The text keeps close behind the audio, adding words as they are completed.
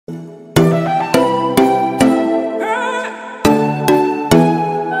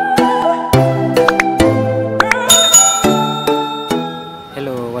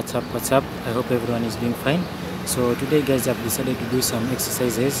What's up? I hope everyone is doing fine. So today guys, I've decided to do some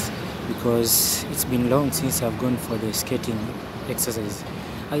exercises because it's been long since I've gone for the skating exercise.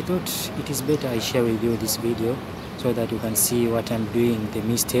 I thought it is better I share with you this video so that you can see what I'm doing, the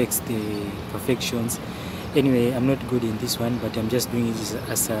mistakes, the perfections. Anyway, I'm not good in this one, but I'm just doing this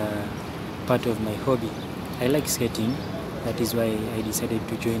as a part of my hobby. I like skating. That is why I decided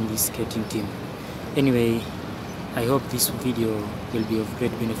to join this skating team. Anyway, I hope this video will be of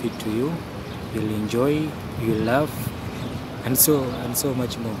great benefit to you. You'll enjoy, you'll laugh, and so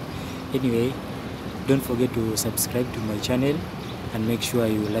much more. Anyway, don't forget to subscribe to my channel and make sure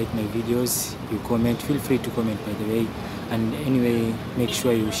you like my videos, you comment. Feel free to comment, by the way. And anyway, make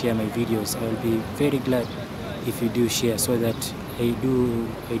sure you share my videos. I will be very glad if you do share so that I do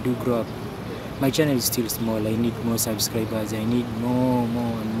grow up. My channel is still small. I need more subscribers. I need more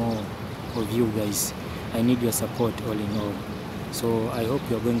and more of you guys. I need your support all in all. So I hope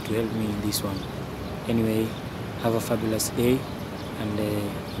you're going to help me in this one. Anyway, have a fabulous day and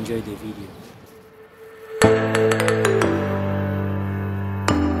enjoy the video.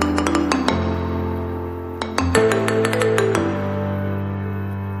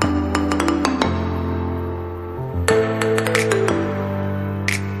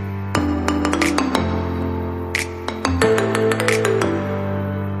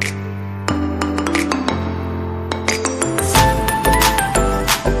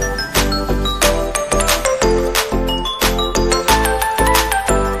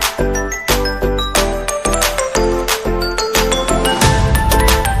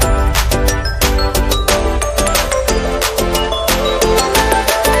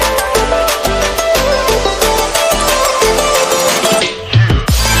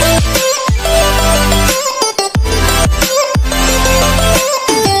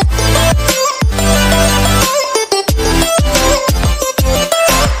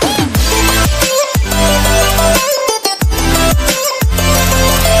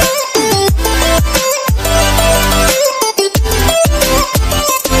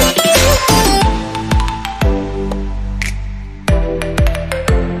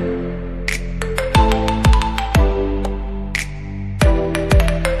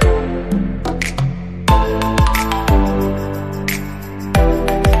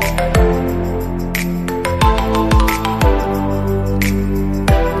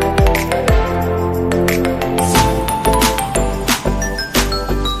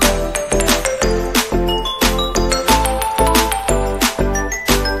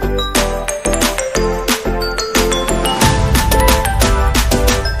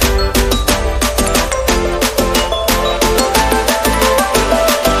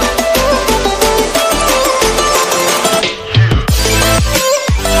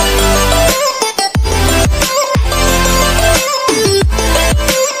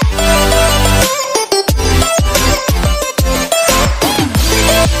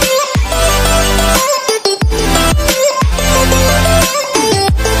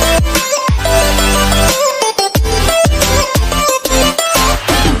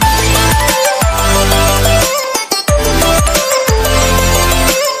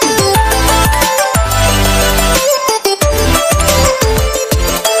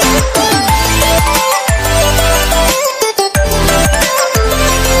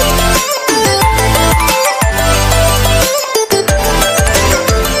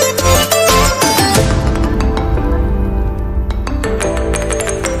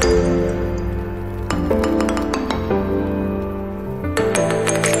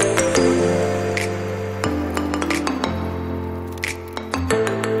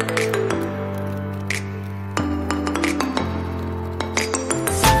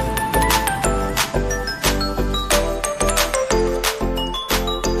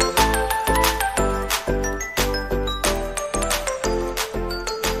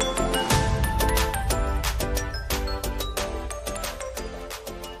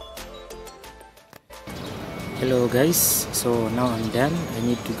 Hello guys, so now I'm done. I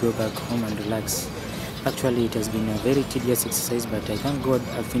need to go back home and relax. Actually, it has been a very tedious exercise, but I thank God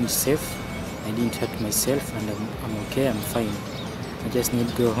I finished safe. I didn't hurt myself and I'm okay, I'm fine. I just need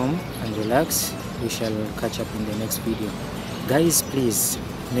to go home and relax. We shall catch up in the next video. Guys, please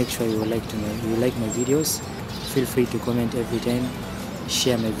make sure you like my videos. Feel free to comment every time.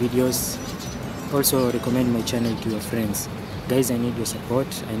 Share my videos. Also recommend my channel to your friends. Guys, I need your support.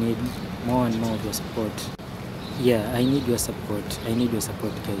 I need more and more of your support. Yeah, I need your support.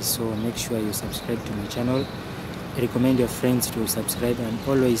 Guys. So make sure you subscribe to my channel. Recommend your friends to subscribe and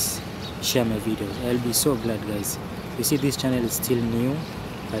always share my videos. I'll be so glad, guys. You see, this channel is still new,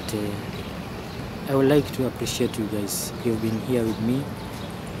 but I would like to appreciate you guys. You've been here with me.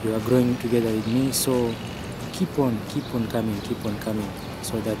 you are growing together with me. So keep on coming,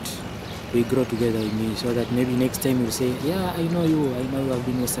 so that we grow together with me, so that maybe next time you'll say, yeah, I know you have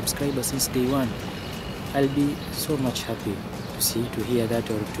been a subscriber since day one. I'll be so much happy to hear that,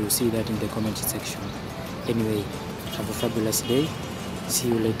 or to see that in the comment section. Anyway, have a fabulous day. See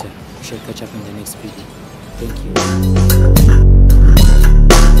you later. We shall catch up in the next video. Thank you.